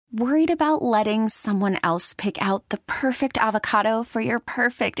Worried about letting someone else pick out the perfect avocado for your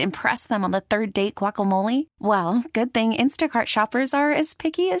perfect impress them on the third date guacamole? Well, good thing Instacart shoppers are as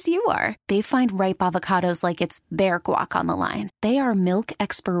picky as you are. They find ripe avocados like it's their guac on the line. They are milk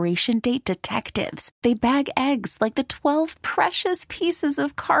expiration date detectives. They bag eggs like the 12 precious pieces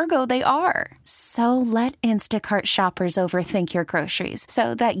of cargo they are. So let Instacart shoppers overthink your groceries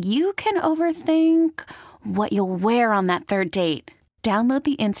so that you can overthink what you'll wear on that third date. Download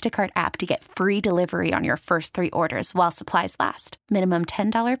the Instacart app to get free delivery on your first 3 orders while supplies last. Minimum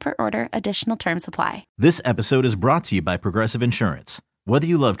 $10 per order. Additional terms apply. This episode is brought to you by Progressive Insurance. Whether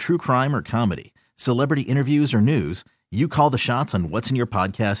you love true crime or comedy, celebrity interviews or news, you call the shots on what's in your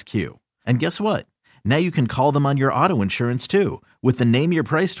podcast queue. And guess what? Now you can call them on your auto insurance too with the Name Your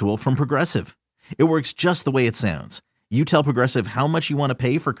Price tool from Progressive. It works just the way it sounds. You tell Progressive how much you want to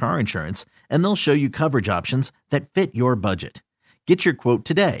pay for car insurance, and they'll show you coverage options that fit your budget. Get your quote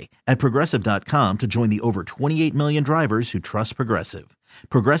today at Progressive.com to join the over 28 million drivers who trust Progressive.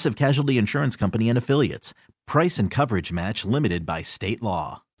 Progressive Casualty Insurance Company and Affiliates. Price and coverage match limited by state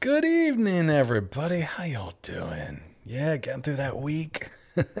law. Good evening, everybody. How y'all doing? Yeah, getting through that week.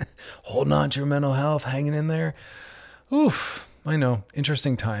 Holding on to your mental health, hanging in there. Oof, I know.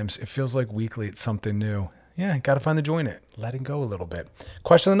 Interesting times. It feels like weekly it's something new. Yeah, got to find the joy in it. Letting go a little bit.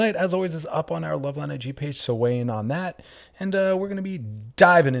 Question of the night, as always, is up on our Loveline IG page, so weigh in on that. And we're going to be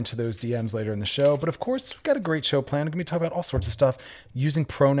diving into those DMs later in the show. But of course, we've got a great show planned. We're going to be talking about all sorts of stuff, using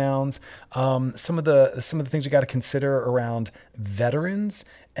pronouns, some of the things you got to consider around veterans,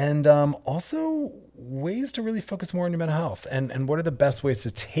 and also ways to really focus more on your mental health. And what are the best ways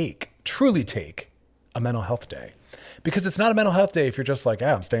to truly take a mental health day? Because it's not a mental health day if you're just like,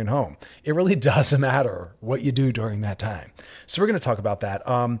 I'm staying home. It really does matter what you do during that time. So we're going to talk about that.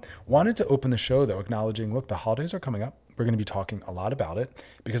 Wanted to open the show, though, acknowledging, look, the holidays are coming up. We're going to be talking a lot about it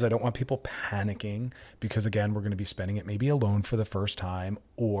because I don't want people panicking because, again, we're going to be spending it maybe alone for the first time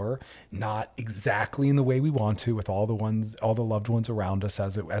or not exactly in the way we want to with all the loved ones around us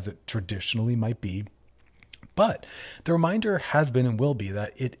as it traditionally might be. But the reminder has been and will be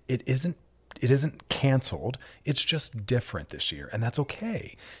that it isn't canceled. It's just different this year, and that's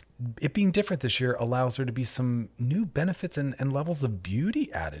okay. It being different this year allows there to be some new benefits and levels of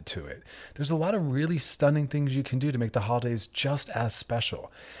beauty added to it. There's a lot of really stunning things you can do to make the holidays just as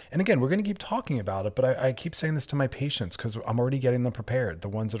special. And again, we're going to keep talking about it, but I keep saying this to my patients because I'm already getting them prepared, the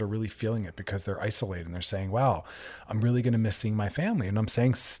ones that are really feeling it because they're isolated and they're saying, wow, I'm really going to miss seeing my family. And I'm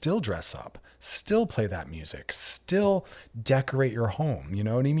saying, still dress up, still play that music, still decorate your home. You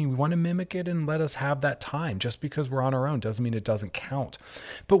know what I mean? We want to mimic it and let us have that time. Just because we're on our own doesn't mean it doesn't count.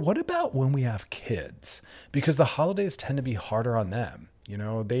 But what about when we have kids? Because the holidays tend to be harder on them. You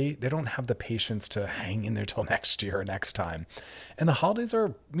know, they don't have the patience to hang in there till next year or next time. And the holidays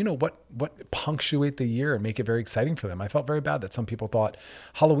are, what punctuate the year and make it very exciting for them. I felt very bad that some people thought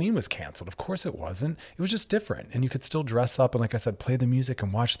Halloween was canceled. Of course it wasn't. It was just different. And you could still dress up and, like I said, play the music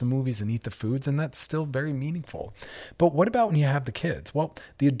and watch the movies and eat the foods. And that's still very meaningful. But what about when you have the kids? Well,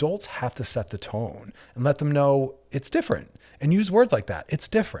 the adults have to set the tone and let them know it's different and use words like that. It's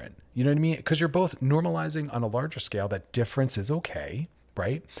different. You know what I mean? Because you're both normalizing on a larger scale that difference is okay,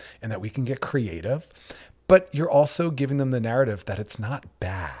 right? And that we can get creative, but you're also giving them the narrative that it's not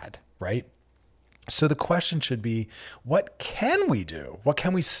bad, right? So the question should be, what can we do? What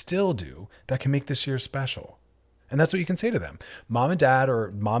can we still do that can make this year special? And that's what you can say to them. Mom and dad,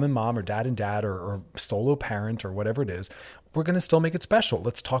 or mom and mom, or dad and dad, or solo parent, or whatever it is, we're going to still make it special.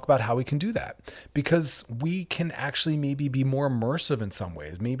 Let's talk about how we can do that, because we can actually maybe be more immersive in some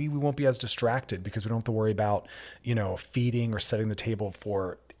ways. Maybe we won't be as distracted because we don't have to worry about, feeding or setting the table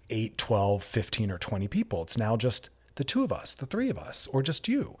for 8, 12, 15, or 20 people. It's now just the 2 of us, the 3 of us, or just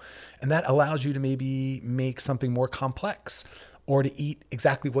you. And that allows you to maybe make something more complex, or to eat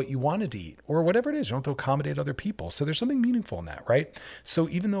exactly what you wanted to eat, or whatever it is. You don't have to accommodate other people. So there's something meaningful in that, right? So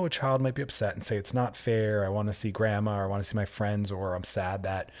even though a child might be upset and say, it's not fair, I want to see grandma, or I want to see my friends, or I'm sad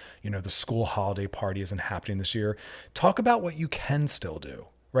that, the school holiday party isn't happening this year, talk about what you can still do,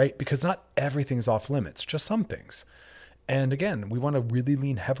 right? Because not everything is off limits, just some things. And again, we want to really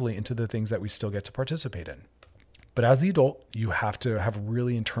lean heavily into the things that we still get to participate in. But as the adult, you have to have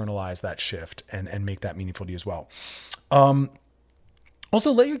really internalized that shift and make that meaningful to you as well.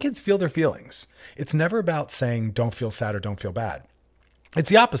 Also, let your kids feel their feelings. It's never about saying don't feel sad or don't feel bad. It's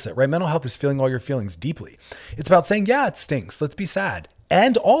the opposite, right? Mental health is feeling all your feelings deeply. It's about saying, yeah, it stinks. Let's be sad.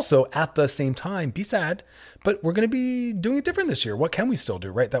 And also at the same time, be sad, but we're going to be doing it different this year. What can we still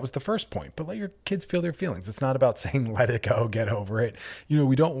do, right? That was the first point, but let your kids feel their feelings. It's not about saying, let it go, get over it.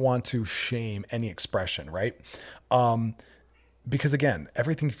 We don't want to shame any expression, right? Because again,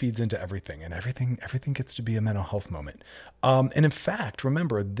 everything feeds into everything, and everything gets to be a mental health moment. And in fact,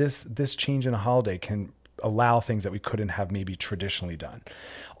 remember, this change in a holiday can allow things that we couldn't have maybe traditionally done.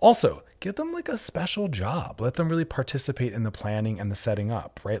 Also, give them like a special job. Let them really participate in the planning and the setting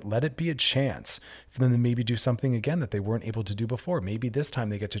up, right? Let it be a chance for them to maybe do something again that they weren't able to do before. Maybe this time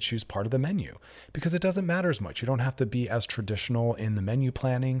they get to choose part of the menu, because it doesn't matter as much. You don't have to be as traditional in the menu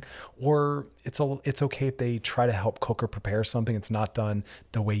planning, or it's okay if they try to help cook or prepare something. It's not done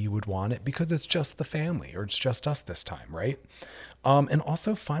the way you would want it because it's just the family, or it's just us this time, right? And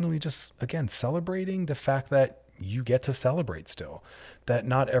also finally, just again, celebrating the fact that you get to celebrate still, that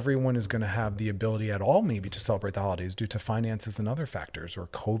not everyone is going to have the ability at all maybe to celebrate the holidays due to finances and other factors or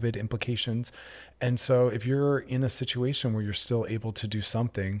COVID implications. And so if you're in a situation where you're still able to do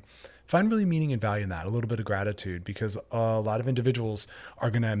something, find really meaning and value in that, a little bit of gratitude, because a lot of individuals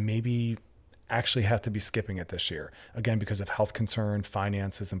are going to maybe actually have to be skipping it this year, again, because of health concern,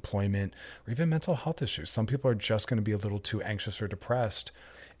 finances, employment, or even mental health issues. Some people are just going to be a little too anxious or depressed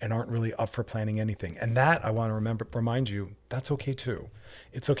and aren't really up for planning anything. And that, I want to remind you, that's okay too.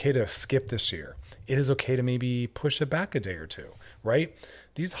 It's okay to skip this year. It is okay to maybe push it back a day or two, right?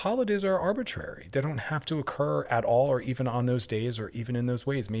 These holidays are arbitrary. They don't have to occur at all, or even on those days, or even in those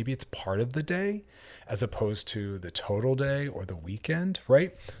ways. Maybe it's part of the day as opposed to the total day or the weekend,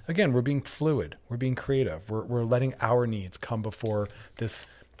 right? Again, we're being fluid. We're being creative. We're letting our needs come before this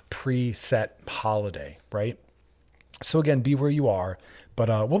preset holiday, right? So again, be where you are, but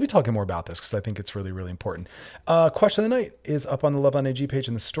we'll be talking more about this because I think it's really, really important. Question of the night is up on the Loveline IG page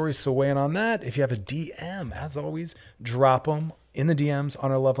in the story, so weigh in on that. If you have a DM, as always, drop them in the DMs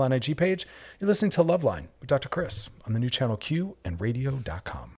on our Loveline IG page. You're listening to Loveline with Dr. Chris on the new channel Q and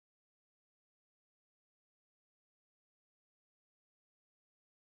radio.com.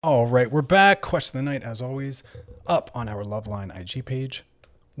 All right, we're back. Question of the night, as always, up on our Loveline IG page.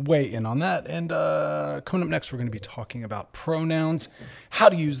 Weigh in on that. And coming up next, we're going to be talking about pronouns, how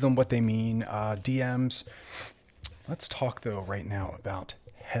to use them, what they mean, DMs. Let's talk, though, right now about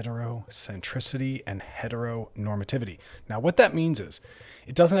heterocentricity and heteronormativity. Now, what that means is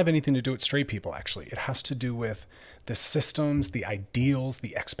it doesn't have anything to do with straight people, actually. It has to do with the systems, the ideals,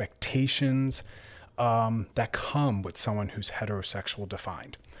 the expectations that come with someone who's heterosexual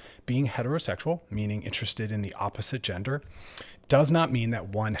defined. Being heterosexual, meaning interested in the opposite gender, does not mean that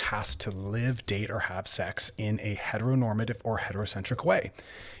one has to live, date, or have sex in a heteronormative or heterocentric way.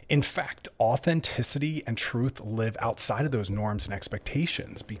 In fact, authenticity and truth live outside of those norms and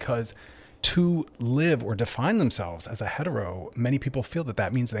expectations, because to live or define themselves as a hetero, many people feel that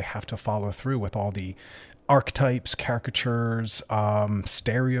that means they have to follow through with all the archetypes, caricatures,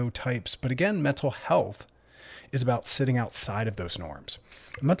 stereotypes. But again, mental health is about sitting outside of those norms.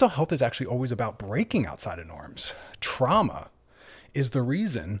 Mental health is actually always about breaking outside of norms. Trauma is the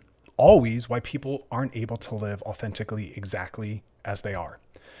reason always why people aren't able to live authentically exactly as they are.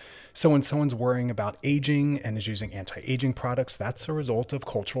 So when someone's worrying about aging and is using anti-aging products, that's a result of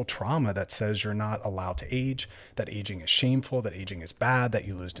cultural trauma that says you're not allowed to age, that aging is shameful, that aging is bad, that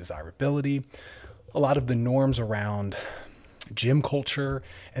you lose desirability. A lot of the norms around gym culture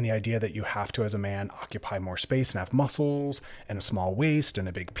and the idea that you have to, as a man, occupy more space and have muscles and a small waist and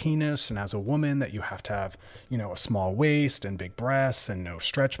a big penis, and as a woman that you have to have, a small waist and big breasts and no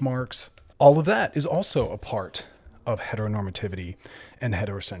stretch marks. All of that is also a part of heteronormativity and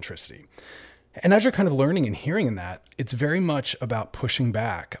heterocentricity. And as you're kind of learning and hearing in that, it's very much about pushing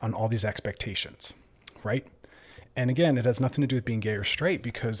back on all these expectations, right? And again, it has nothing to do with being gay or straight,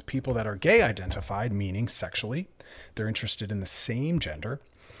 because people that are gay identified, meaning sexually, they're interested in the same gender,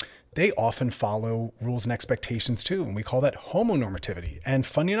 they often follow rules and expectations too. And we call that homonormativity. And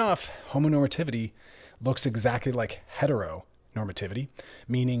funny enough, homonormativity looks exactly like heteronormativity,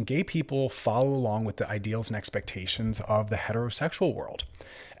 meaning gay people follow along with the ideals and expectations of the heterosexual world.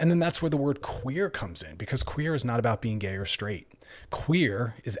 And then that's where the word queer comes in, because queer is not about being gay or straight.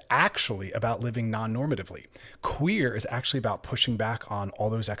 Queer is actually about living non-normatively. Queer is actually about pushing back on all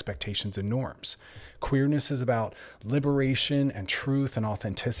those expectations and norms. Queerness is about liberation and truth and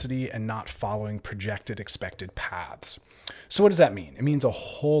authenticity, and not following projected, expected paths. So what does that mean? It means a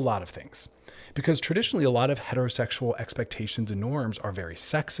whole lot of things. Because traditionally, a lot of heterosexual expectations and norms are very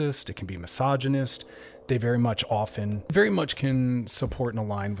sexist. It can be misogynist. They very much can support and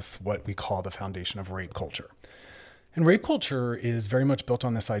align with what we call the foundation of rape culture. And rape culture is very much built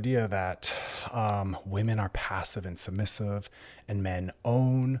on this idea that women are passive and submissive, and men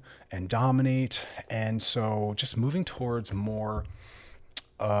own and dominate. And so just moving towards more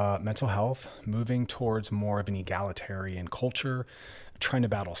mental health, moving towards more of an egalitarian culture, trying to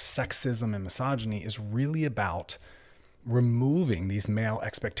battle sexism and misogyny is really about removing these male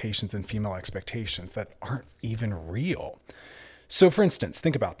expectations and female expectations that aren't even real. So for instance,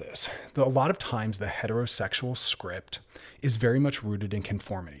 think about this. A lot of times the heterosexual script is very much rooted in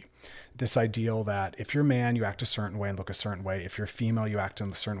conformity. This ideal that if you're a man, you act a certain way and look a certain way. If you're female, you act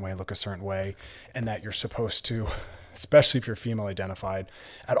in a certain way and look a certain way. And that you're supposed to, especially if you're female identified,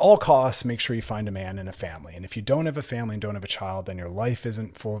 at all costs, make sure you find a man and a family. And if you don't have a family and don't have a child, then your life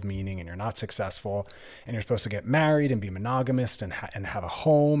isn't full of meaning and you're not successful. And you're supposed to get married and be monogamous and have a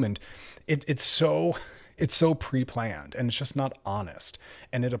home. And it's so pre-planned, and it's just not honest.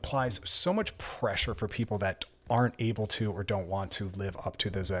 And it applies so much pressure for people that aren't able to or don't want to live up to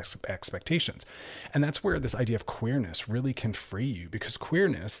those expectations. And that's where this idea of queerness really can free you, because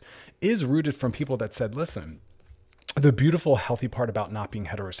queerness is rooted from people that said, listen, the beautiful, healthy part about not being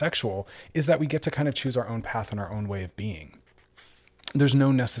heterosexual is that we get to kind of choose our own path and our own way of being. There's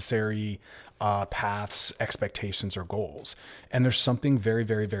no necessary paths, expectations, or goals. And there's something very,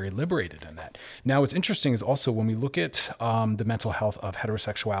 very, very liberated in that. Now, what's interesting is also when we look at the mental health of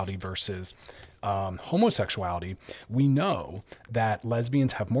heterosexuality versus homosexuality, we know that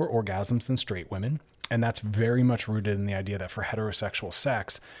lesbians have more orgasms than straight women. And that's very much rooted in the idea that for heterosexual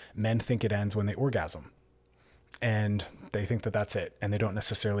sex, men think it ends when they orgasm. And they think that that's it. And they don't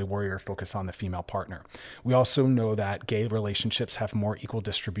necessarily worry or focus on the female partner. We also know that gay relationships have more equal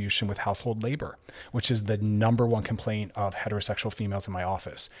distribution with household labor, which is the number one complaint of heterosexual females in my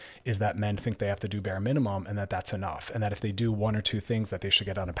office, is that men think they have to do bare minimum and that that's enough. And that if they do one or two things, that they should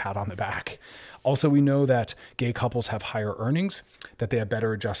get on a pat on the back. Also, we know that gay couples have higher earnings, that they have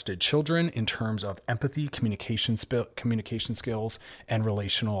better adjusted children in terms of empathy, communication skills, and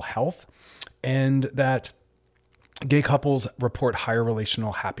relational health. And that gay couples report higher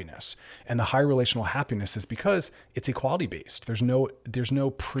relational happiness. And the higher relational happiness is because it's equality based. There's no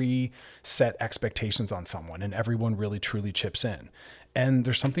preset expectations on someone, and everyone really truly chips in. And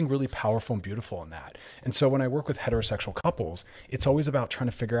there's something really powerful and beautiful in that. And so when I work with heterosexual couples, it's always about trying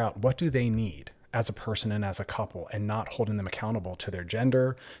to figure out what do they need as a person and as a couple, and not holding them accountable to their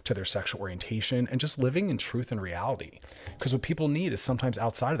gender, to their sexual orientation, and just living in truth and reality. Because what people need is sometimes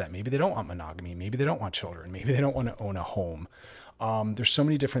outside of that. Maybe they don't want monogamy. Maybe they don't want children. Maybe they don't want to own a home. There's so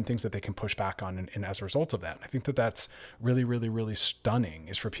many different things that they can push back on. And as a result of that, I think that that's really, really, really stunning,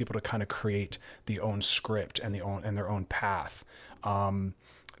 is for people to kind of create the own script and their own path.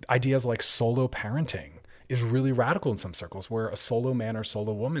 Ideas like solo parenting is really radical in some circles, where a solo man or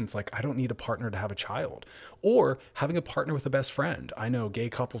solo woman's like, I don't need a partner to have a child, or having a partner with a best friend. I know gay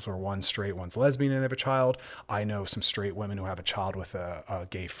couples where one's straight, one's lesbian, and they have a child. I know some straight women who have a child with a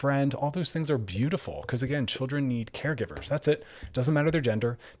gay friend. All those things are beautiful, because again, children need caregivers. That's it. Doesn't matter their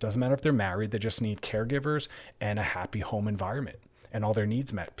gender. Doesn't matter if they're married. They just need caregivers and a happy home environment, and all their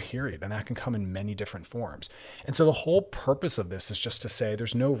needs met, period. And that can come in many different forms. And so the whole purpose of this is just to say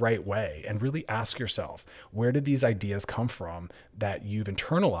there's no right way, and really ask yourself, where did these ideas come from that you've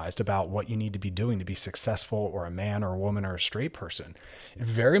internalized about what you need to be doing to be successful, or a man or a woman or a straight person? It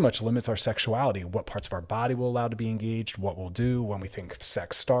very much limits our sexuality, what parts of our body we'll allow to be engaged, what we'll do, when we think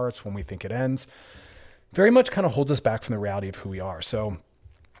sex starts, when we think it ends. Very much kind of holds us back from the reality of who we are. So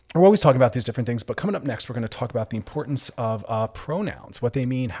we're always talking about these different things, but coming up next, we're going to talk about the importance of pronouns, what they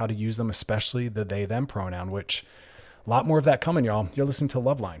mean, how to use them, especially the they, them pronoun, which a lot more of that coming, y'all. You're listening to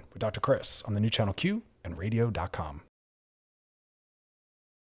Loveline with Dr. Chris on the new channel Q and radio.com.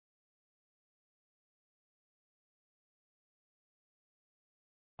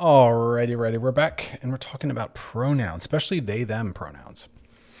 Alrighty, ready. We're back, and we're talking about pronouns, especially they, them pronouns.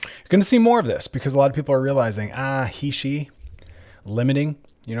 You're going to see more of this because a lot of people are realizing, he, she, limiting.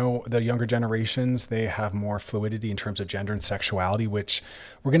 You know, the younger generations, they have more fluidity in terms of gender and sexuality, which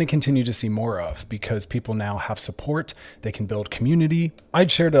we're going to continue to see more of because people now have support. They can build community.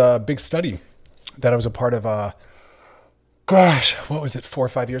 I'd shared a big study that I was a part of, what was it, 4 or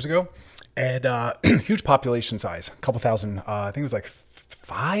 5 years ago? And huge population size, a couple thousand, I think it was like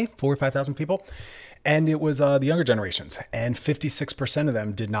 4 or 5,000 people. And it was the younger generations. And 56% of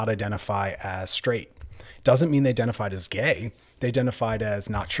them did not identify as straight. Doesn't mean they identified as gay. They identified as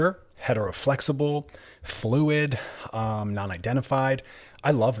not sure, heteroflexible, fluid, non-identified.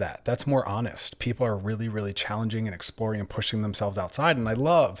 I love that. That's more honest. People are really, really challenging and exploring and pushing themselves outside. And I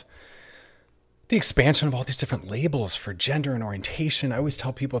love the expansion of all these different labels for gender and orientation. I always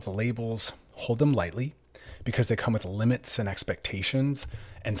tell people with the labels, hold them lightly because they come with limits and expectations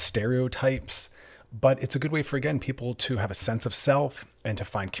and stereotypes. But it's a good way for, again, people to have a sense of self and to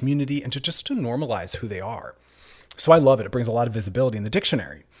find community and to just to normalize who they are. So I love it. It brings a lot of visibility. In the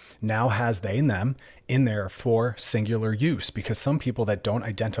dictionary now has they and them in there for singular use, because some people that don't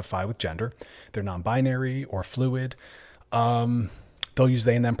identify with gender, they're non-binary or fluid, they'll use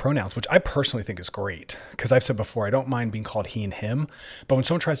they and them pronouns, which I personally think is great because I've said before, I don't mind being called he and him, but when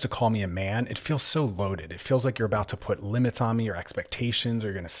someone tries to call me a man, it feels so loaded. It feels like you're about to put limits on me or expectations, or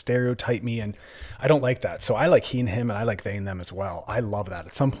you're going to stereotype me. And I don't like that. So I like he and him, and I like they and them as well. I love that.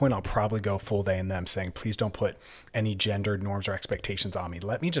 At some point, I'll probably go full they and them, saying, please don't put any gendered norms or expectations on me.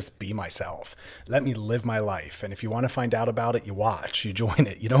 Let me just be myself. Let me live my life. And if you want to find out about it, you watch, you join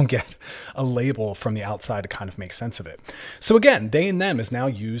it. You don't get a label from the outside to kind of make sense of it. So again, they and them is now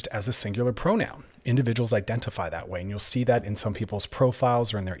used as a singular pronoun. Individuals identify that way, and you'll see that in some people's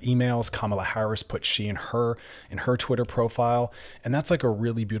profiles or in their emails. Kamala Harris put she and her in her Twitter profile, and that's like a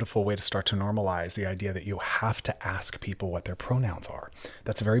really beautiful way to start to normalize the idea that you have to ask people what their pronouns are.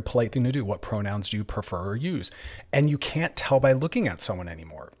 That's a very polite thing to do. What pronouns do you prefer or use? And you can't tell by looking at someone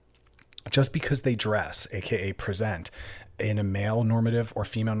anymore. Just because they dress, aka present, in a male normative or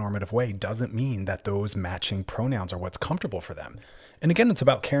female normative way doesn't mean that those matching pronouns are what's comfortable for them. And again, it's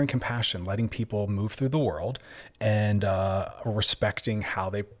about care and compassion, letting people move through the world and respecting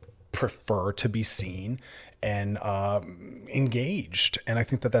how they prefer to be seen and engaged. And I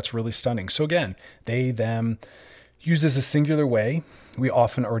think that that's really stunning. So again, they, them, used as a singular way. We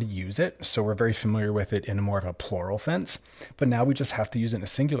often already use it, so we're very familiar with it in a more of a plural sense, but now we just have to use it in a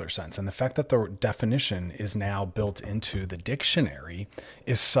singular sense. And the fact that the definition is now built into the dictionary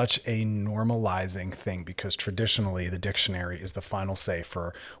is such a normalizing thing, because traditionally the dictionary is the final say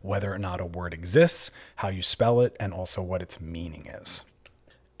for whether or not a word exists, how you spell it, and also what its meaning is.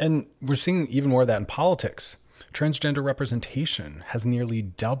 And we're seeing even more of that in politics. Transgender representation has nearly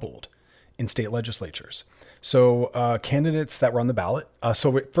doubled in state legislatures. So candidates that were on the ballot.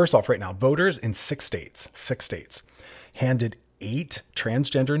 First off, right now, voters in six states handed 8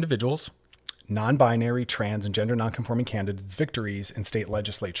 transgender individuals, non-binary, trans, and gender non-conforming candidates victories in state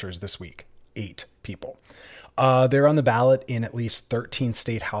legislatures this week. 8 people. They're on the ballot in at least 13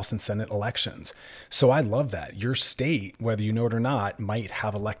 state House and Senate elections. So I love that. Your state, whether you know it or not, might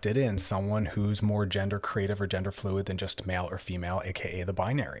have elected in someone who's more gender creative or gender fluid than just male or female, aka the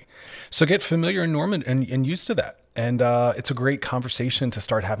binary. So get familiar and used to that. And it's a great conversation to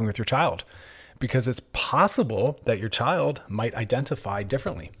start having with your child, because it's possible that your child might identify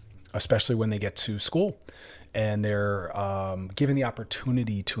differently, especially when they get to school and they're given the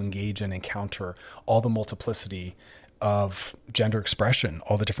opportunity to engage and encounter all the multiplicity of gender expression,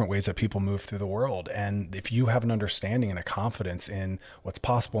 all the different ways that people move through the world. And if you have an understanding and a confidence in what's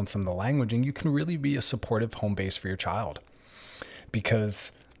possible in some of the languaging, you can really be a supportive home base for your child.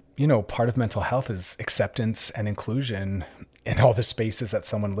 Because, part of mental health is acceptance and inclusion in all the spaces that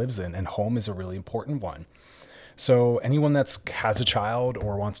someone lives in, and home is a really important one. So anyone that has a child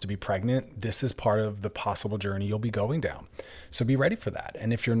or wants to be pregnant, this is part of the possible journey you'll be going down. So be ready for that.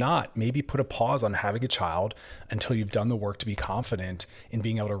 And if you're not, maybe put a pause on having a child until you've done the work to be confident in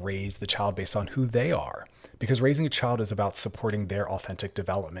being able to raise the child based on who they are. Because raising a child is about supporting their authentic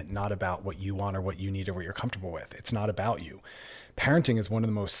development, not about what you want or what you need or what you're comfortable with. It's not about you. Parenting is one of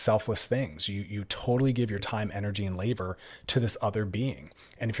the most selfless things. You totally give your time, energy, and labor to this other being.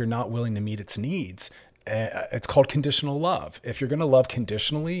 And if you're not willing to meet its needs, it's called conditional love. If you're going to love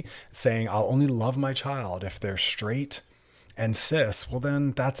conditionally, saying I'll only love my child if they're straight and cis, well,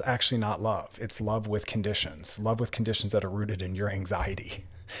 then that's actually not love. It's love with conditions that are rooted in your anxiety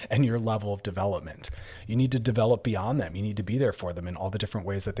and your level of development. You need to develop beyond them. You need to be there for them in all the different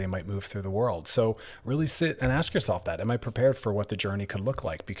ways that they might move through the world. So really sit and ask yourself that. Am I prepared for what the journey could look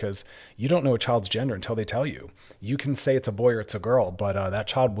like? Because you don't know a child's gender until they tell you. You can say it's a boy or it's a girl, but that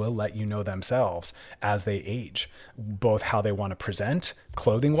child will let you know themselves as they age, both how they want to present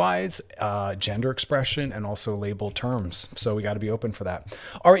clothing wise, gender expression, and also labeled terms. So we got to be open for that.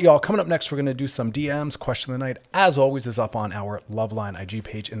 All right, y'all, coming up next, we're going to do some DMs. Question of the night, as always, is up on our Loveline IG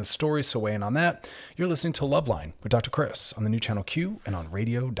page in the story. So weigh in on that. You're listening to Loveline with Dr. Chris on the new channel Q and on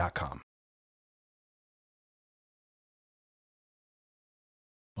radio.com.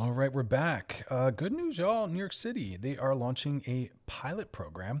 All right, we're back. Good news, y'all. New York City, they are launching a pilot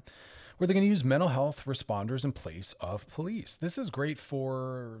program where they're going to use mental health responders in place of police. This is great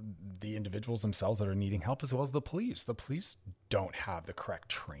for the individuals themselves that are needing help, as well as the police. The police don't have the correct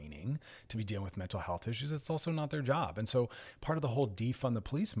training to be dealing with mental health issues. It's also not their job. And so part of the whole defund the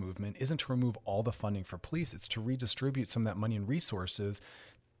police movement isn't to remove all the funding for police. It's to redistribute some of that money and resources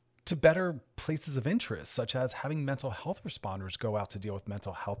to better places of interest, such as having mental health responders go out to deal with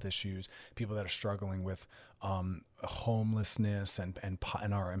mental health issues, people that are struggling with homelessness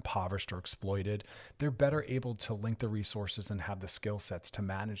and are impoverished or exploited. They're better able to link the resources and have the skill sets to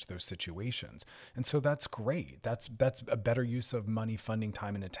manage those situations. And so that's great. That's a better use of money, funding,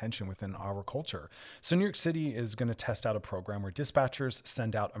 time, and attention within our culture. So New York City is going to test out a program where dispatchers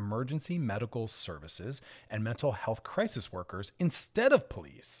send out emergency medical services and mental health crisis workers instead of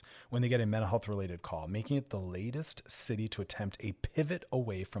police when they get a mental health related call, making it the latest city to attempt a pivot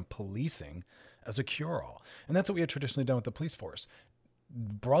away from policing as a cure-all. And that's what we had traditionally done with the police force.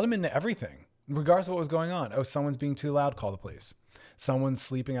 Brought them into everything, regardless of what was going on. Oh, someone's being too loud, call the police. Someone's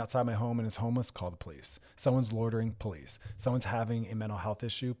sleeping outside my home and is homeless, call the police. Someone's loitering, police. Someone's having a mental health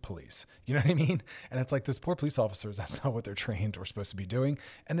issue, police. You know what I mean? And it's like those poor police officers, that's not what they're trained or supposed to be doing.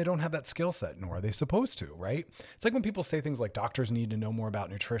 And they don't have that skill set, nor are they supposed to, right? It's like when people say things like doctors need to know more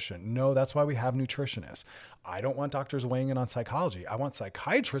about nutrition. No, that's why we have nutritionists. I don't want doctors weighing in on psychology. I want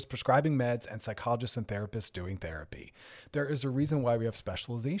psychiatrists prescribing meds and psychologists and therapists doing therapy. There is a reason why we have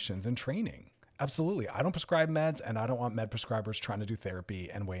specializations in training. Absolutely. I don't prescribe meds, and I don't want med prescribers trying to do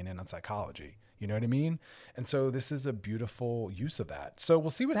therapy and weighing in on psychology. You know what I mean? And so this is a beautiful use of that. So we'll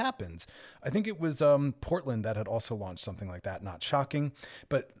see what happens. I think it was Portland that had also launched something like that. Not shocking,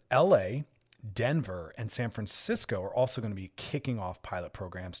 but LA, Denver, and San Francisco are also going to be kicking off pilot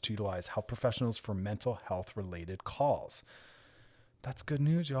programs to utilize health professionals for mental health related calls. That's good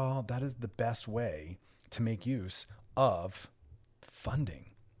news, y'all. That is the best way to make use of funding.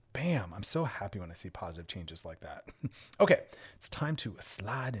 Bam, I'm so happy when I see positive changes like that. Okay, it's time to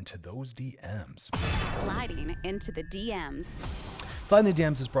slide into those DMs. Sliding into the DMs. Sliding the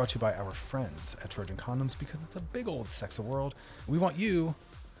DMs is brought to you by our friends at Trojan Condoms because it's a big old sexy world. We want you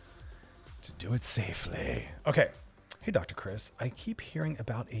to do it safely. Okay, hey, Dr. Chris, I keep hearing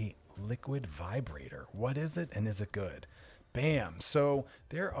about a liquid vibrator. What is it and is it good? Bam, so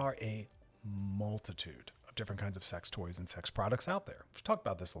there are a multitude of different kinds of sex toys and sex products out there. We've talked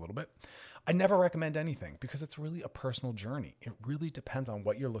about this a little bit. I never recommend anything because it's really a personal journey. It really depends on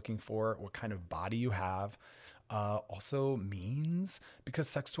what you're looking for, what kind of body you have. Also means because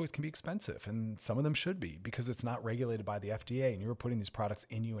sex toys can be expensive, and some of them should be because it's not regulated by the FDA and you're putting these products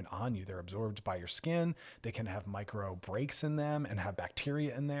in you and on you. They're absorbed by your skin. They can have micro breaks in them and have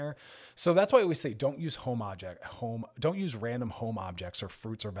bacteria in there. So that's why I always say don't use don't use random home objects or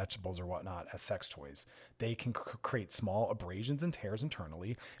fruits or vegetables or whatnot as sex toys. They can create small abrasions and tears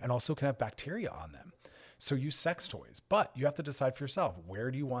internally and also can have bacteria on them. So use sex toys, but you have to decide for yourself,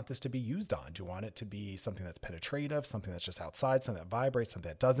 where do you want this to be used on? Do you want it to be something that's penetrative, something that's just outside, something that vibrates, something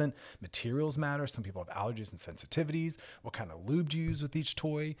that doesn't? Materials matter. Some people have allergies and sensitivities. What kind of lube do you use with each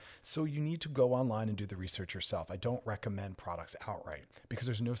toy? So you need to go online and do the research yourself. I don't recommend products outright because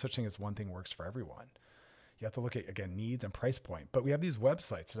there's no such thing as one thing works for everyone. You have to look at, again, needs and price point. But we have these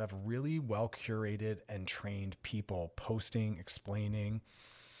websites that have really well curated and trained people posting, explaining.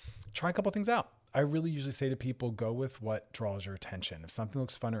 Try a couple things out. I really usually say to people, go with what draws your attention. If something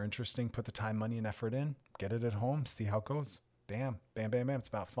looks fun or interesting, put the time, money, and effort in. Get it at home. See how it goes. Bam, bam, bam, bam. It's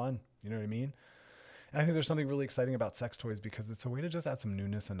about fun. You know what I mean? And I think there's something really exciting about sex toys because it's a way to just add some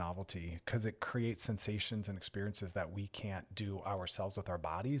newness and novelty because it creates sensations and experiences that we can't do ourselves with our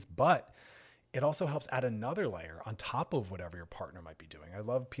bodies. But it also helps add another layer on top of whatever your partner might be doing. I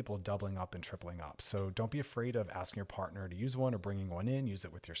love people doubling up and tripling up. So don't be afraid of asking your partner to use one or bringing one in. Use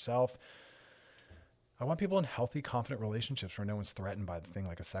it with yourself. I want people in healthy, confident relationships where no one's threatened by the thing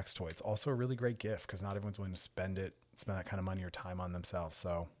like a sex toy. It's also a really great gift because not everyone's willing to spend that kind of money or time on themselves.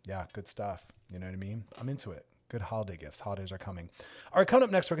 So yeah, good stuff. You know what I mean? I'm into it. Good holiday gifts. Holidays are coming. All right, coming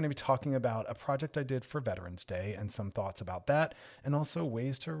up next, we're going to be talking about a project I did for Veterans Day and some thoughts about that, and also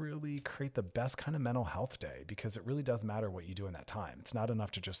ways to really create the best kind of mental health day because it really does matter what you do in that time. It's not enough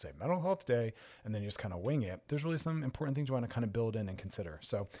to just say mental health day and then you just kind of wing it. There's really some important things you want to kind of build in and consider.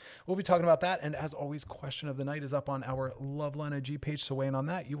 So we'll be talking about that. And as always, question of the night is up on our Loveline IG page. So weigh in on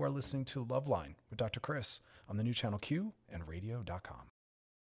that. You are listening to Loveline with Dr. Chris on the new channel Q and radio.com.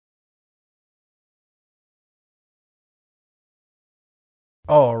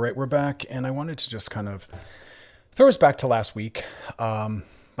 All right, we're back, and I wanted to just kind of throw us back to last week.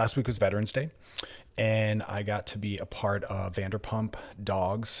 Last week was Veterans Day, and I got to be a part of Vanderpump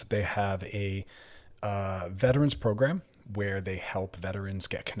Dogs. They have a veterans program where they help veterans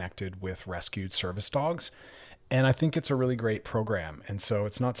get connected with rescued service dogs. And I think it's a really great program. And so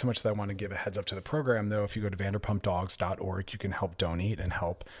it's not so much that I want to give a heads up to the program, though. If you go to vanderpumpdogs.org, you can help donate and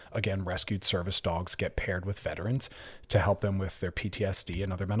help, again, rescued service dogs get paired with veterans to help them with their PTSD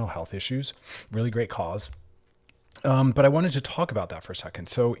and other mental health issues. Really great cause. But I wanted to talk about that for a second.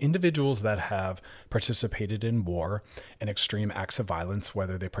 So individuals that have participated in war and extreme acts of violence,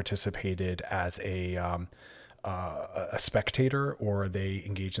 whether they participated as a spectator or they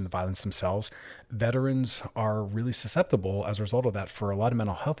engage in the violence themselves, veterans are really susceptible as a result of that for a lot of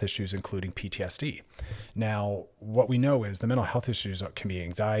mental health issues, including PTSD. Now, what we know is the mental health issues can be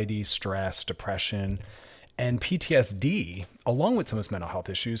anxiety, stress, depression, and PTSD, along with some of those mental health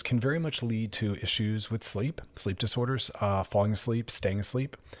issues, can very much lead to issues with sleep disorders, falling asleep, staying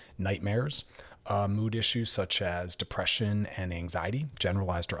asleep, nightmares, mood issues such as depression and anxiety,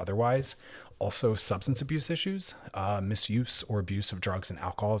 generalized or otherwise. Also, substance abuse issues, misuse or abuse of drugs and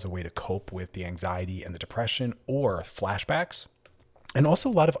alcohol as a way to cope with the anxiety and the depression, or flashbacks, and also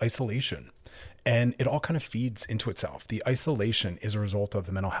a lot of isolation. And it all kind of feeds into itself. The isolation is a result of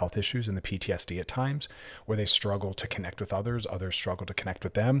the mental health issues and the PTSD at times, where they struggle to connect with others struggle to connect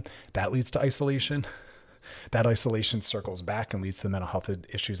with them. That leads to isolation. That isolation circles back and leads to the mental health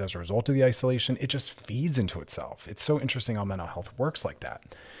issues as a result of the isolation. It just feeds into itself. It's so interesting how mental health works like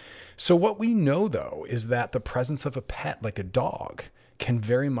that. So what we know, though, is that the presence of a pet like a dog can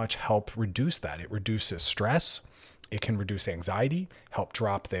very much help reduce that. It reduces stress. It can reduce anxiety, help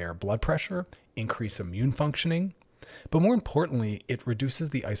drop their blood pressure, increase immune functioning. But more importantly, it reduces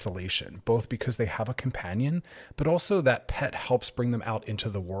the isolation, both because they have a companion, but also that pet helps bring them out into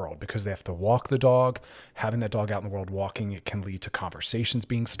the world because they have to walk the dog. Having that dog out in the world walking, it can lead to conversations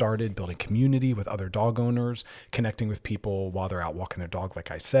being started, building community with other dog owners, connecting with people while they're out walking their dog, like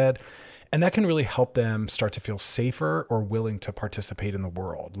I said. And that can really help them start to feel safer or willing to participate in the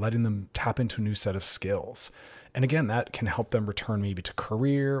world, letting them tap into a new set of skills. And again, that can help them return maybe to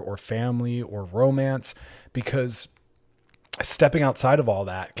career or family or romance, because stepping outside of all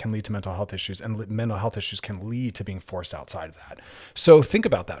that can lead to mental health issues, and mental health issues can lead to being forced outside of that. So think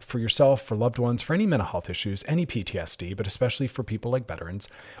about that for yourself, for loved ones, for any mental health issues, any PTSD, but especially for people like veterans.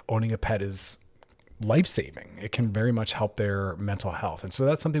 Owning a pet is life-saving. It can very much help their mental health. And so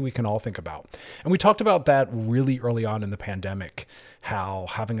that's something we can all think about. And we talked about that really early on in the pandemic, how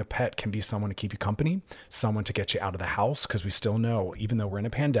having a pet can be someone to keep you company, someone to get you out of the house, because we still know, even though we're in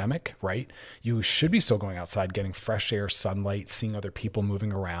a pandemic, right, you should be still going outside, getting fresh air, sunlight, seeing other people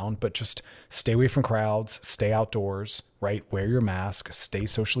moving around, but just stay away from crowds, stay outdoors, right? Wear your mask, stay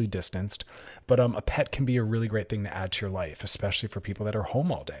socially distanced. But a pet can be a really great thing to add to your life, especially for people that are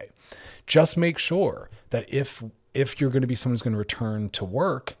home all day. Just make sure that if you're going to be someone who's going to return to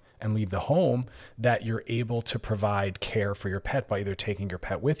work and leave the home, that you're able to provide care for your pet by either taking your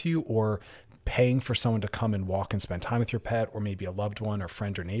pet with you or paying for someone to come and walk and spend time with your pet, or maybe a loved one or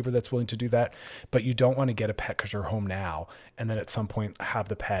friend or neighbor that's willing to do that. But you don't want to get a pet because you're home now and then at some point have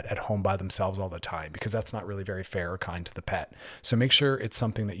the pet at home by themselves all the time, because that's not really very fair or kind to the pet. So make sure it's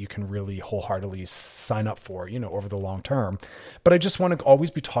something that you can really wholeheartedly sign up for, over the long term. But I just want to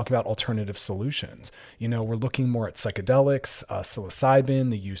always be talking about alternative solutions. We're looking more at psychedelics, psilocybin,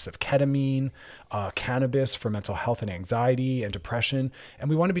 the use of ketamine, cannabis for mental health and anxiety and depression. And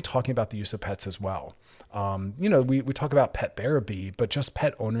we want to be talking about the use of pets as well. We talk about pet therapy, but just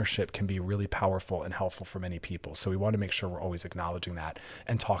pet ownership can be really powerful and helpful for many people. So we want to make sure we're always acknowledging that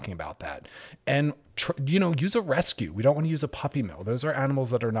and talking about that. And, use a rescue. We don't want to use a puppy mill. Those are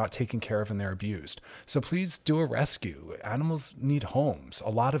animals that are not taken care of and they're abused. So please do a rescue. Animals need homes, a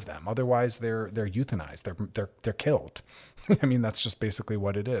lot of them. Otherwise they're euthanized. They're killed. I mean, that's just basically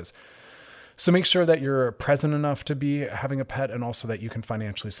what it is. So make sure that you're present enough to be having a pet, and also that you can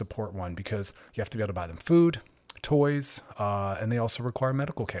financially support one, because you have to be able to buy them food, toys, and they also require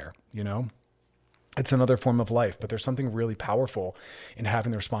medical care. It's another form of life, but there's something really powerful in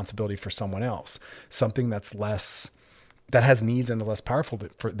having the responsibility for someone else, something that has needs and is less powerful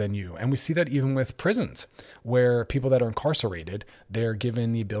than you. And we see that even with prisons, where people that are incarcerated, they're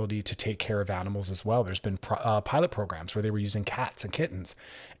given the ability to take care of animals as well. There's been pilot programs where they were using cats and kittens,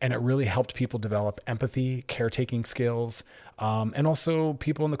 and it really helped people develop empathy, caretaking skills. And also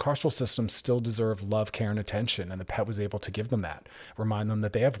people in the carceral system still deserve love, care, and attention. And the pet was able to give them that, remind them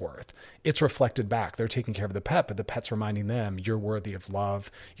that they have worth. It's reflected back. They're taking care of the pet, but the pet's reminding them, you're worthy of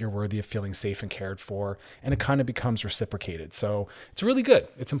love. You're worthy of feeling safe and cared for. And it kind of becomes reciprocated. So it's really good.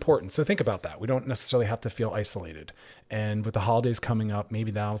 It's important. So think about that. We don't necessarily have to feel isolated. And with the holidays coming up,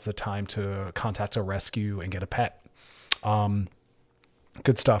 maybe now's the time to contact a rescue and get a pet.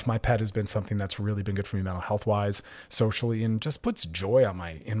 Good stuff. My pet has been something that's really been good for me mental health wise, socially, and just puts joy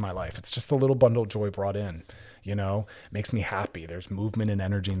in my life. It's just a little bundle of joy brought in, makes me happy. There's movement and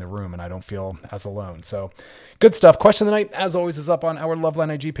energy in the room, and I don't feel as alone. So good stuff. Question of the night, as always, is up on our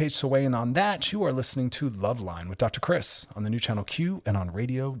Loveline IG page. So weigh in on that. You are listening to Loveline with Dr. Chris on the new channel Q and on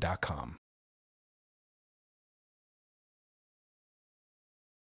radio.com.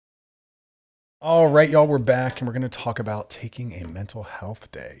 All right, y'all, we're back and we're going to talk about taking a mental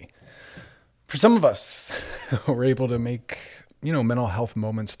health day. For some of us, we're able to make, mental health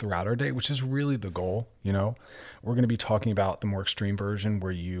moments throughout our day, which is really the goal. We're going to be talking about the more extreme version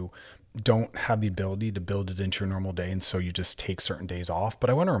where you don't have the ability to build it into your normal day. And so you just take certain days off. But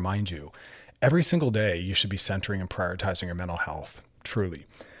I want to remind you, every single day, you should be centering and prioritizing your mental health, truly.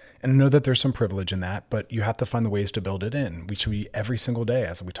 And I know that there's some privilege in that, but you have to find the ways to build it in. We should be every single day,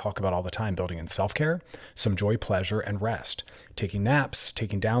 as we talk about all the time, building in self-care, some joy, pleasure, and rest. Taking naps,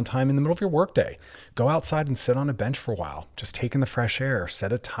 taking downtime in the middle of your workday. Go outside and sit on a bench for a while. Just take in the fresh air.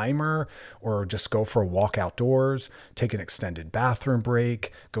 Set a timer or just go for a walk outdoors. Take an extended bathroom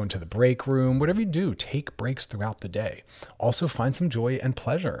break. Go into the break room. Whatever you do, take breaks throughout the day. Also find some joy and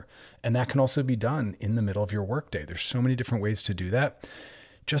pleasure. And that can also be done in the middle of your workday. There's so many different ways to do that.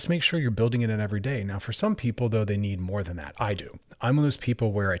 Just make sure you're building it in every day. Now, for some people, though, they need more than that. I do. I'm one of those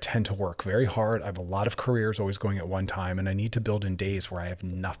people where I tend to work very hard. I have a lot of careers always going at one time, and I need to build in days where I have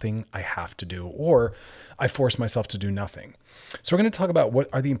nothing I have to do, or I force myself to do nothing. So we're going to talk about what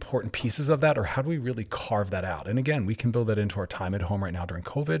are the important pieces of that, or how do we really carve that out? And again, we can build that into our time at home right now during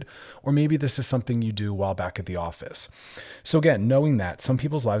COVID, or maybe this is something you do while back at the office. So again, knowing that some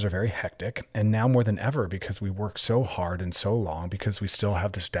people's lives are very hectic, and now more than ever, because we work so hard and so long, because we still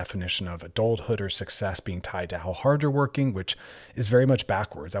have this definition of adulthood or success being tied to how hard you're working, which is very much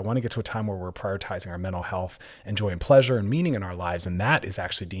backwards. I want to get to a time where we're prioritizing our mental health and joy and pleasure and meaning in our lives, and that is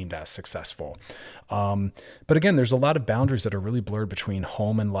actually deemed as successful. But again, there's a lot of boundaries that are really blurred between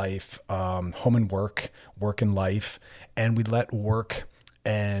home and life, home and work, work and life, and we let work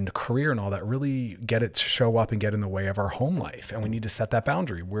and career and all that really get it to show up and get in the way of our home life. And we need to set that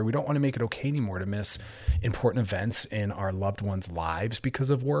boundary where we don't want to make it okay anymore to miss important events in our loved ones' lives because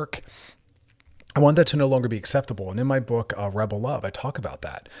of work. I want that to no longer be acceptable. And in my book, Rebel Love, I talk about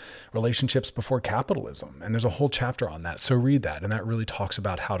that. Relationships before capitalism. And there's a whole chapter on that. So read that. And that really talks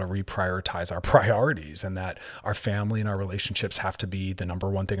about how to reprioritize our priorities and that our family and our relationships have to be the number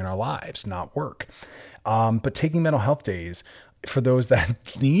one thing in our lives, not work. But taking mental health days, for those that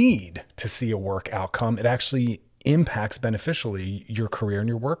need to see a work outcome, it actually impacts beneficially your career and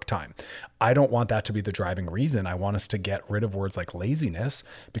your work time. I don't want that to be the driving reason. I want us to get rid of words like laziness,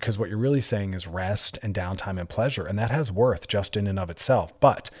 because what you're really saying is rest and downtime and pleasure. And that has worth just in and of itself.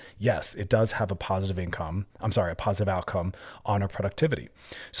 But yes, it does have a positive outcome on our productivity.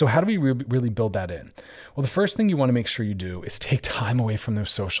 So how do we really build that in? Well, the first thing you want to make sure you do is take time away from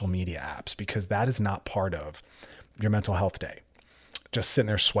those social media apps, because that is not part of your mental health day. Just sitting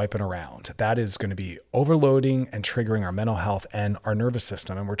there swiping around. That is going to be overloading and triggering our mental health and our nervous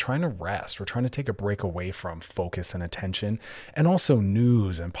system. And we're trying to rest. We're trying to take a break away from focus and attention, and also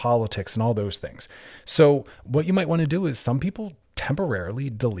news and politics and all those things. So what you might want to do is, some people temporarily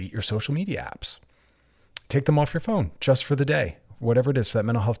delete your social media apps. Take them off your phone just for the day. Whatever it is for that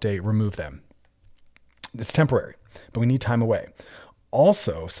mental health day, remove them. It's temporary, but we need time away.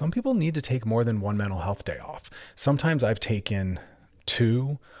 Also, some people need to take more than one mental health day off. Sometimes I've taken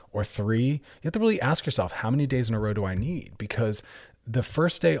 2 or 3. You have to really ask yourself, how many days in a row do I need? Because the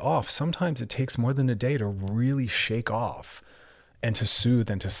first day off, sometimes it takes more than a day to really shake off and to soothe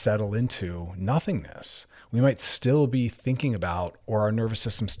and to settle into nothingness. We might still be thinking about, or our nervous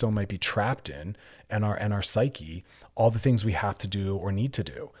system still might be trapped in, and our psyche, all the things we have to do or need to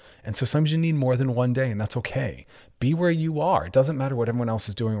do. And so sometimes you need more than one day, and that's okay. Be where you are. It doesn't matter what everyone else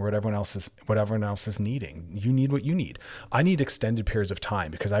is doing or what everyone else is needing. You need what you need. I need extended periods of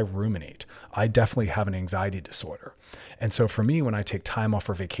time because I ruminate. I definitely have an anxiety disorder. And so for me, when I take time off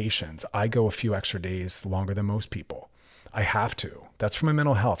for vacations, I go a few extra days longer than most people. I have to. That's for my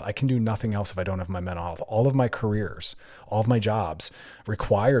mental health. I can do nothing else if I don't have my mental health. All of my careers, all of my jobs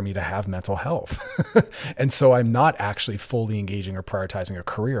require me to have mental health. And so I'm not actually fully engaging or prioritizing a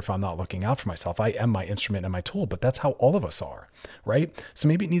career if I'm not looking out for myself. I am my instrument and my tool, but that's how all of us are, right? So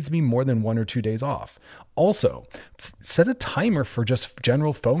maybe it needs to be more than 1 or 2 days off. Also, set a timer for just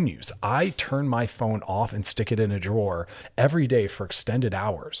general phone use. I turn my phone off and stick it in a drawer every day for extended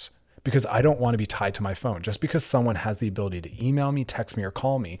hours, because I don't want to be tied to my phone. Just because someone has the ability to email me, text me, or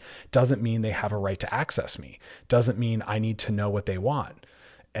call me doesn't mean they have a right to access me. Doesn't mean I need to know what they want.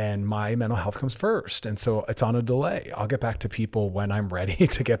 And my mental health comes first. And so it's on a delay. I'll get back to people when I'm ready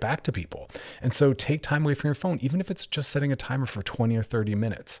to get back to people. And so take time away from your phone, even if it's just setting a timer for 20 or 30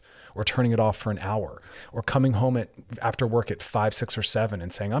 minutes, or turning it off for an hour, or coming home after work at 5, 6, or 7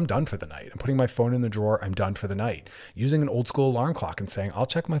 and saying, I'm done for the night. I'm putting my phone in the drawer. I'm done for the night. Using an old school alarm clock and saying, I'll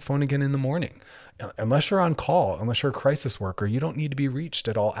check my phone again in the morning. Unless you're on call, unless you're a crisis worker, you don't need to be reached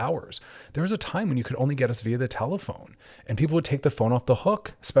at all hours. There was a time when you could only get us via the telephone, and people would take the phone off the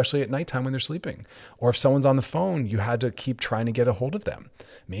hook, especially at nighttime when they're sleeping. Or if someone's on the phone, you had to keep trying to get a hold of them.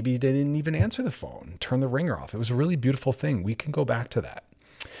 Maybe they didn't even answer the phone, turn the ringer off. It was a really beautiful thing. We can go back to that.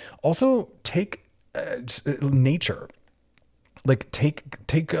 Also, take nature. Like take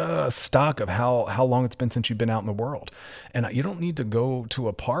stock of how long it's been since you've been out in the world. And you don't need to go to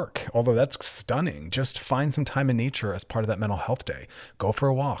a park, although that's stunning. Just find some time in nature as part of that mental health day. Go for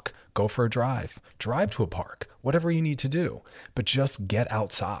a walk, go for a drive to a park, whatever you need to do, but just get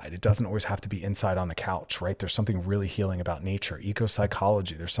outside. It doesn't always have to be inside on the couch, right? There's something really healing about nature,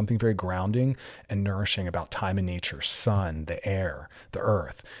 eco-psychology. There's something very grounding and nourishing about time in nature, sun, the air, the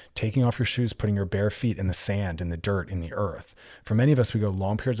earth, taking off your shoes, putting your bare feet in the sand, in the dirt, in the earth. For many of us, we go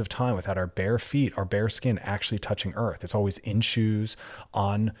long periods of time without our bare feet, our bare skin actually touching earth. It's always in shoes,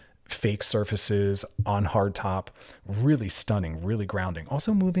 on fake surfaces, on hardtop. Really stunning, really grounding.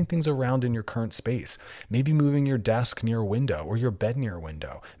 Also moving things around in your current space. Maybe moving your desk near a window or your bed near a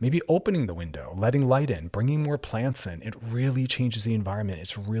window. Maybe opening the window, letting light in, bringing more plants in. It really changes the environment.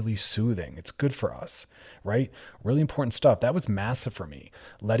 It's really soothing. It's good for us, right? Really important stuff. That was massive for me.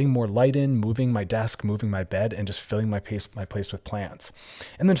 Letting more light in, moving my desk, moving my bed, and just filling my place with plants.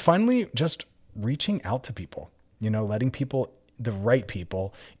 And then finally, just reaching out to people, letting people, the right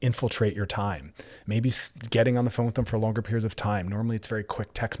people, infiltrate your time. Maybe getting on the phone with them for longer periods of time. Normally it's very quick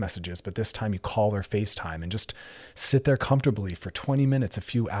text messages, but this time you call or FaceTime and just sit there comfortably for 20 minutes, a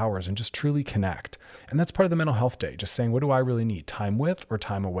few hours, and just truly connect. And that's part of the mental health day. Just saying, what do I really need? Time with or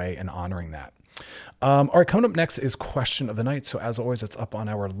time away, and honoring that. All right, coming up next is question of the night. So as always, it's up on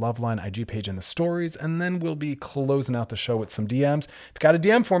our Loveline IG page in the stories, and then we'll be closing out the show with some DMs. If you got a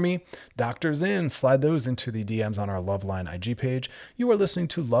DM for me, Doctor's in, slide those into the DMs on our Loveline IG page. You are listening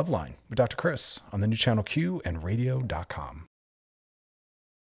to Loveline with Dr. Chris on the new channel Q and radio.com.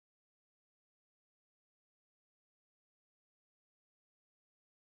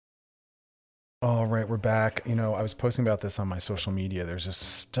 All right, we're back. I was posting about this on my social media. There's a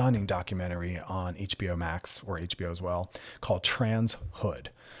stunning documentary on HBO Max, or HBO as well, called Transhood.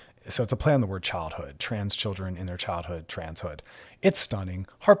 So it's a play on the word childhood, trans children in their childhood, transhood. It's stunning,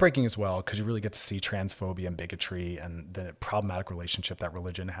 heartbreaking as well, because you really get to see transphobia and bigotry and the problematic relationship that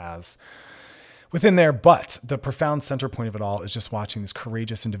religion has within there. But the profound center point of it all is just watching these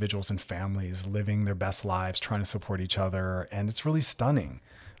courageous individuals and families living their best lives, trying to support each other. And it's really stunning.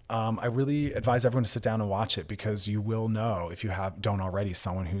 I really advise everyone to sit down and watch it, because you will know, if you don't already,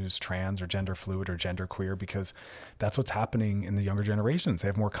 someone who's trans or gender fluid or gender queer, because that's what's happening in the younger generations. They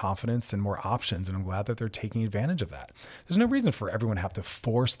have more confidence and more options, and I'm glad that they're taking advantage of that. There's no reason for everyone to have to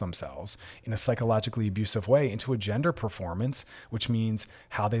force themselves in a psychologically abusive way into a gender performance, which means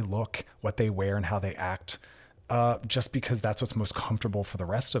how they look, what they wear, and how they act. Just because that's what's most comfortable for the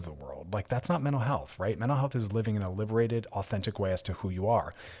rest of the world. Like, that's not mental health, right? Mental health is living in a liberated, authentic way as to who you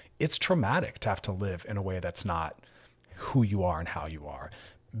are. It's traumatic to have to live in a way that's not who you are and how you are,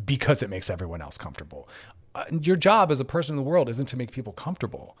 because it makes everyone else comfortable. Your job as a person in the world isn't to make people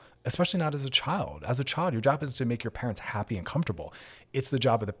comfortable, especially not as a child. As a child, your job is to make your parents happy and comfortable. It's the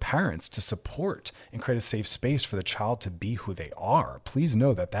job of the parents to support and create a safe space for the child to be who they are. Please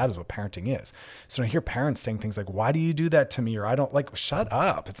know that that is what parenting is. So when I hear parents saying things like, why do you do that to me? Or I don't like, shut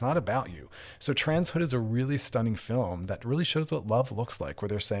up. It's not about you. So Transhood is a really stunning film that really shows what love looks like, where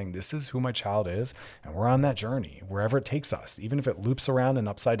they're saying, this is who my child is, and we're on that journey, wherever it takes us, even if it loops around and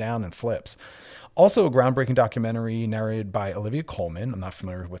upside down and flips. Also, a groundbreaking documentary narrated by Olivia Colman, I'm not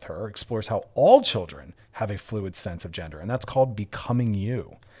familiar with her, explores how all children have a fluid sense of gender, and that's called Becoming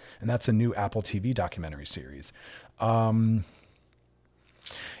You. And that's a new Apple TV documentary series. I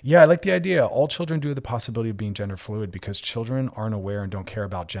like the idea. All children do have the possibility of being gender fluid, because children aren't aware and don't care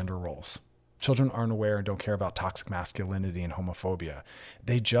about gender roles. Children aren't aware and don't care about toxic masculinity and homophobia.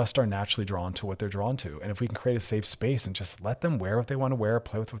 They just are naturally drawn to what they're drawn to. And if we can create a safe space and just let them wear what they want to wear,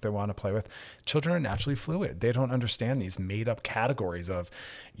 play with what they want to play with, children are naturally fluid. They don't understand these made up categories of,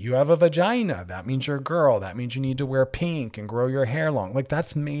 you have a vagina, that means you're a girl, that means you need to wear pink and grow your hair long. Like,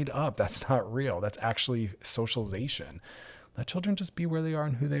 that's made up. That's not real. That's actually socialization. Let children just be where they are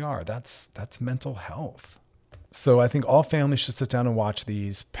and who they are. That's mental health. So I think all families should sit down and watch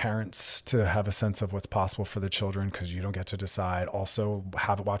these. Parents to have a sense of what's possible for the children, because you don't get to decide. Also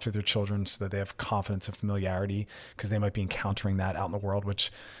have it watch with your children so that they have confidence and familiarity, because they might be encountering that out in the world, which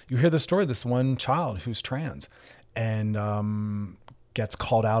you hear the story of this one child who's trans, and gets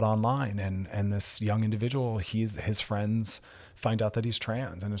called out online, and this young individual, his friends find out that he's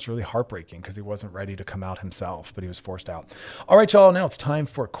trans, and it's really heartbreaking because he wasn't ready to come out himself, but he was forced out. All right, y'all, now it's time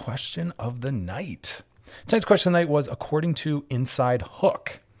for question of the night. Tonight's question of the night was, according to Inside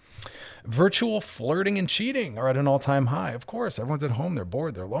Hook, virtual flirting and cheating are at an all-time high. Of course, everyone's at home, they're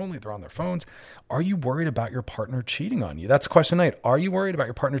bored, they're lonely, they're on their phones. Are you worried about your partner cheating on you? That's the question of the night. Are you worried about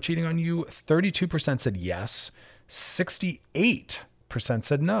your partner cheating on you? 32% said yes. 68%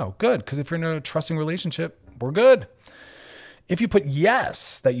 said no. Good, because if you're in a trusting relationship, we're good. If you put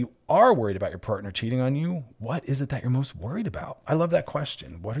yes, that you are worried about your partner cheating on you, what is it that you're most worried about? I love that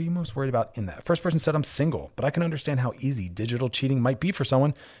question. What are you most worried about in that? First person said, I'm single, but I can understand how easy digital cheating might be for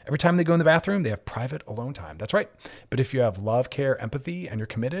someone. Every time they go in the bathroom, they have private alone time. That's right. But if you have love, care, empathy, and you're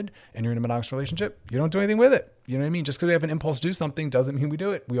committed and you're in a monogamous relationship, you don't do anything with it. You know what I mean? Just because we have an impulse to do something doesn't mean we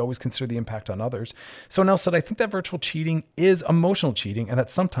do it. We always consider the impact on others. Someone else said, I think that virtual cheating is emotional cheating and that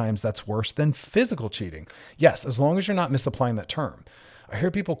sometimes that's worse than physical cheating. Yes, as long as you're not misapplying that term. I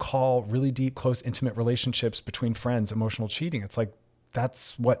hear people call really deep, close, intimate relationships between friends emotional cheating. It's like,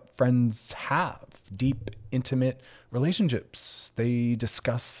 that's what friends have, deep, intimate relationships. They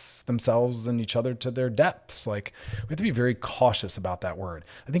discuss themselves and each other to their depths. Like, we have to be very cautious about that word.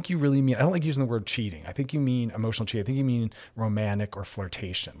 I think you really mean, I don't like using the word cheating. I think you mean emotional cheating. I think you mean romantic or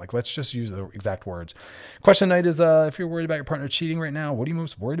flirtation. Like, let's just use the exact words. Question night is, if you're worried about your partner cheating right now, what are you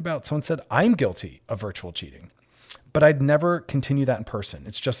most worried about? Someone said, I'm guilty of virtual cheating, but I'd never continue that in person.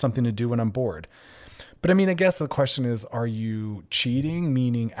 It's just something to do when I'm bored. But I mean, I guess the question is, are you cheating,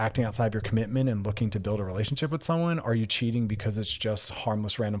 meaning acting outside of your commitment and looking to build a relationship with someone? Are you cheating because it's just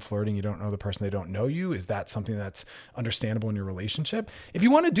harmless, random flirting? You don't know the person, they don't know you. Is that something that's understandable in your relationship? If you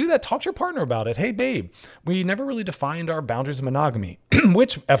want to do that, talk to your partner about it. Hey, babe, we never really defined our boundaries of monogamy,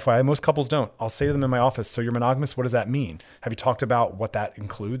 which FYI, most couples don't. I'll say to them in my office, so you're monogamous, what does that mean? Have you talked about what that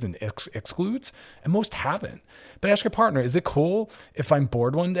includes and excludes? And most haven't. But ask your partner, is it cool if I'm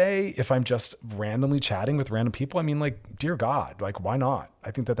bored one day, if I'm just randomly chatting with random people? I mean, like, dear God, like, why not?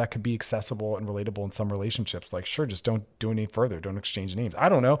 I think that could be accessible and relatable in some relationships. Like, sure, just don't do any further. Don't exchange names. I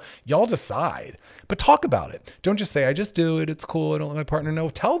don't know. Y'all decide, but talk about it. Don't just say, I just do it. It's cool. I don't let my partner know.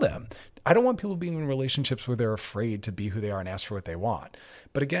 Tell them. I don't want people being in relationships where they're afraid to be who they are and ask for what they want.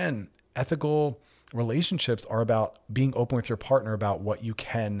 But again, ethical relationships are about being open with your partner about what you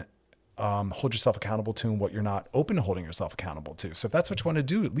can hold yourself accountable to and what you're not open to holding yourself accountable to. So if that's what you want to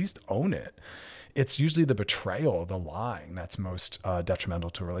do, at least own it. It's usually the betrayal, the lying that's most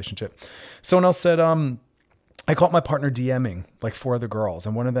detrimental to a relationship. Someone else said, I caught my partner DMing like 4 other girls,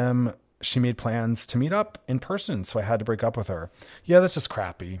 and one of them, she made plans to meet up in person, so I had to break up with her. Yeah, that's just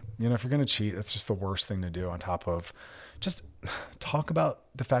crappy. You know, if you're going to cheat, that's just the worst thing to do, on top of just talk about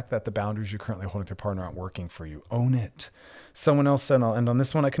the fact that the boundaries you're currently holding with your partner aren't working for you. Own it. Someone else said, and I'll end on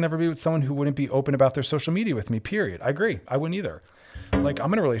this one, I can never be with someone who wouldn't be open about their social media with me, period. I agree. I wouldn't either. Like,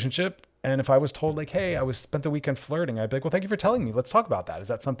 I'm in a relationship, and if I was told like, hey, I spent the weekend flirting, I'd be like, well, thank you for telling me. Let's talk about that. Is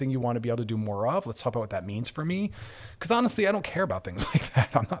that something you want to be able to do more of? Let's talk about what that means for me. Because honestly, I don't care about things like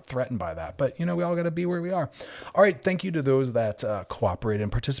that. I'm not threatened by that. But, you know, we all got to be where we are. All right. Thank you to those that cooperated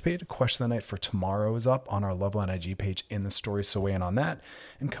and participated. Question of the night for tomorrow is up on our Loveline IG page in the story. So weigh in on that.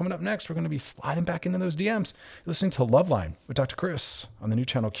 And coming up next, we're going to be sliding back into those DMs. You're listening to Loveline with Dr. Chris on the new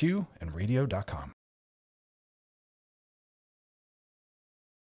channel Q and radio.com.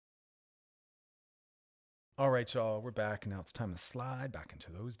 All right, y'all, we're back, and now it's time to slide back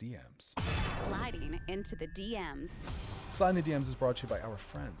into those DMs. Sliding into the DMs. Sliding the DMs is brought to you by our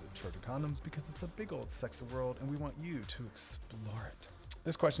friends at Trojan Condoms, because it's a big old sexy world, and we want you to explore it.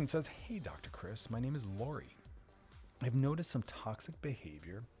 This question says, hey, Dr. Chris, my name is Lori. I've noticed some toxic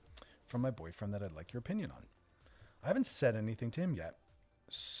behavior from my boyfriend that I'd like your opinion on. I haven't said anything to him yet,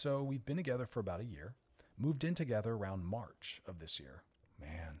 so we've been together for about a year, moved in together around March of this year.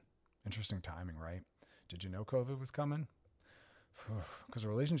 Man, interesting timing, right? Did you know COVID was coming? Because a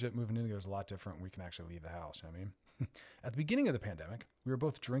relationship moving in together is a lot different when we can actually leave the house. You know what I mean? At the beginning of the pandemic, we were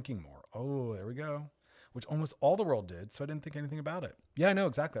both drinking more. Oh, there we go. Which almost all the world did, so I didn't think anything about it. Yeah, I know,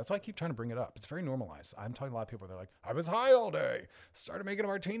 exactly. That's why I keep trying to bring it up. It's very normalized. I'm talking to a lot of people, they're like, I was high all day. Started making a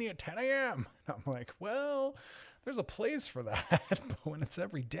martini at 10 a.m. And I'm like, well, there's a place for that. But when it's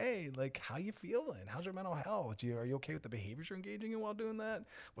every day, like, how you feeling? How's your mental health? Are you okay with the behaviors you're engaging in while doing that?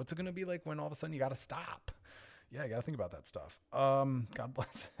 What's it going to be like when all of a sudden you got to stop? Yeah, you got to think about that stuff. God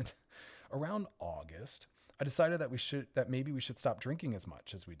bless it. Around August, I decided that maybe we should stop drinking as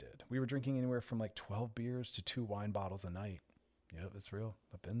much as we did. We were drinking anywhere from like 12 beers to 2 wine bottles a night. Yep, it's real.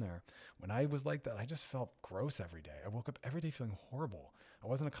 I've been there. When I was like that, I just felt gross every day. I woke up every day feeling horrible. I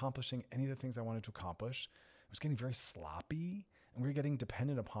wasn't accomplishing any of the things I wanted to accomplish. I was getting very sloppy. And we're getting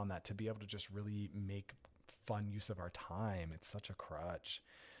dependent upon that to be able to just really make fun use of our time. It's such a crutch.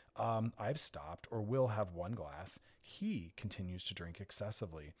 I've stopped or will have one glass. He continues to drink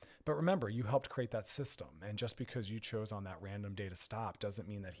excessively. But remember, you helped create that system. And just because you chose on that random day to stop doesn't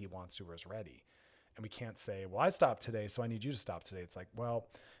mean that he wants to or is ready. And we can't say, well, I stopped today, so I need you to stop today. It's like, well,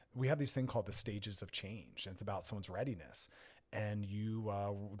 we have these thing called the stages of change, and it's about someone's readiness. And you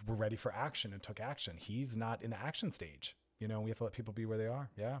were ready for action and took action. He's not in the action stage. We have to let people be where they are.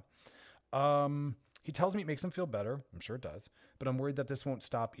 Yeah. He tells me it makes him feel better. I'm sure it does. But I'm worried that this won't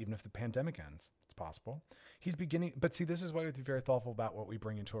stop even if the pandemic ends. It's possible. But see, this is why we have to be very thoughtful about what we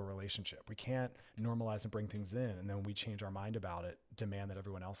bring into a relationship. We can't normalize and bring things in, and then when we change our mind about it, demand that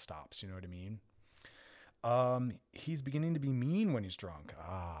everyone else stops. You know what I mean? He's beginning to be mean when he's drunk.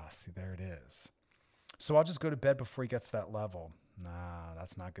 See, there it is. So I'll just go to bed before he gets to that level. Nah,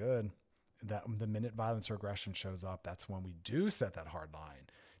 that's not good. That the minute violence or aggression shows up, that's when we do set that hard line.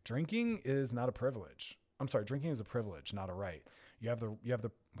 Drinking is not a privilege. I'm sorry, drinking is a privilege, not a right. You have the,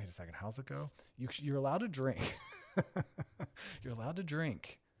 wait a second, how's it go? You're allowed to drink. You're allowed to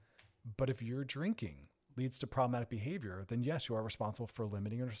drink. But if your drinking leads to problematic behavior, then yes, you are responsible for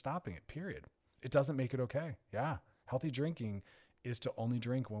limiting or stopping it, period. It doesn't make it okay. Yeah. Healthy drinking is to only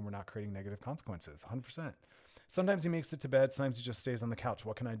drink when we're not creating negative consequences. 100%. Sometimes he makes it to bed. Sometimes he just stays on the couch.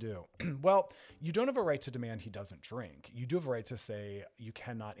 What can I do? Well, you don't have a right to demand he doesn't drink. You do have a right to say you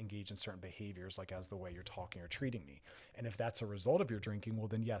cannot engage in certain behaviors, like as the way you're talking or treating me. And if that's a result of your drinking, well,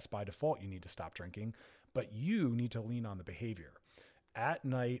 then yes, by default, you need to stop drinking, but you need to lean on the behavior. At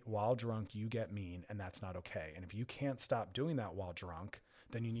night, while drunk, you get mean, and that's not okay. And if you can't stop doing that while drunk,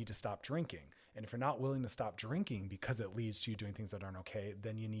 then you need to stop drinking. And if you're not willing to stop drinking because it leads to you doing things that aren't okay,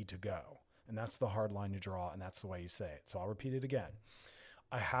 then you need to go. And that's the hard line you draw, and that's the way you say it. So I'll repeat it again.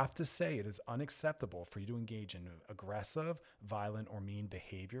 I have to say it is unacceptable for you to engage in aggressive, violent, or mean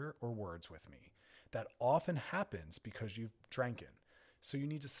behavior or words with me. That often happens because you've drank. So you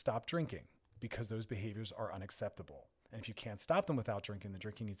need to stop drinking because those behaviors are unacceptable. And if you can't stop them without drinking, the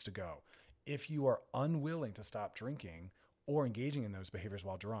drinking needs to go. If you are unwilling to stop drinking or engaging in those behaviors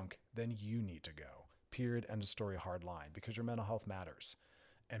while drunk, then you need to go. Period. End of story. Hard line. Because your mental health matters.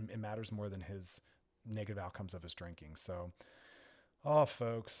 And it matters more than his negative outcomes of his drinking. So,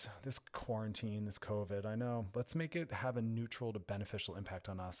 folks, this quarantine, this COVID, I know, let's make it have a neutral to beneficial impact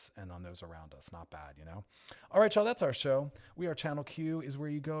on us and on those around us. Not bad, All right, y'all, that's our show. We are Channel Q is where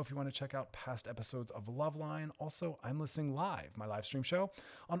you go if you want to check out past episodes of Loveline. Also, I'm listening live, my live stream show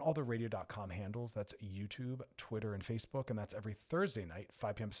on all the radio.com handles. That's YouTube, Twitter, and Facebook. And that's every Thursday night,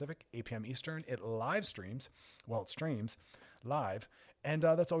 5 p.m. Pacific, 8 p.m. Eastern. It live streams. Well, it streams live. And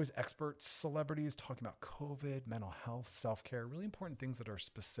that's always experts, celebrities talking about COVID, mental health, self-care, really important things that are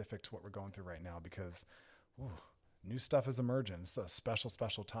specific to what we're going through right now because new stuff is emerging. It's a special,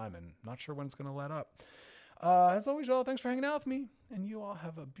 special time and not sure when it's going to let up. As always, y'all, thanks for hanging out with me. And you all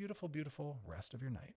have a beautiful, beautiful rest of your night.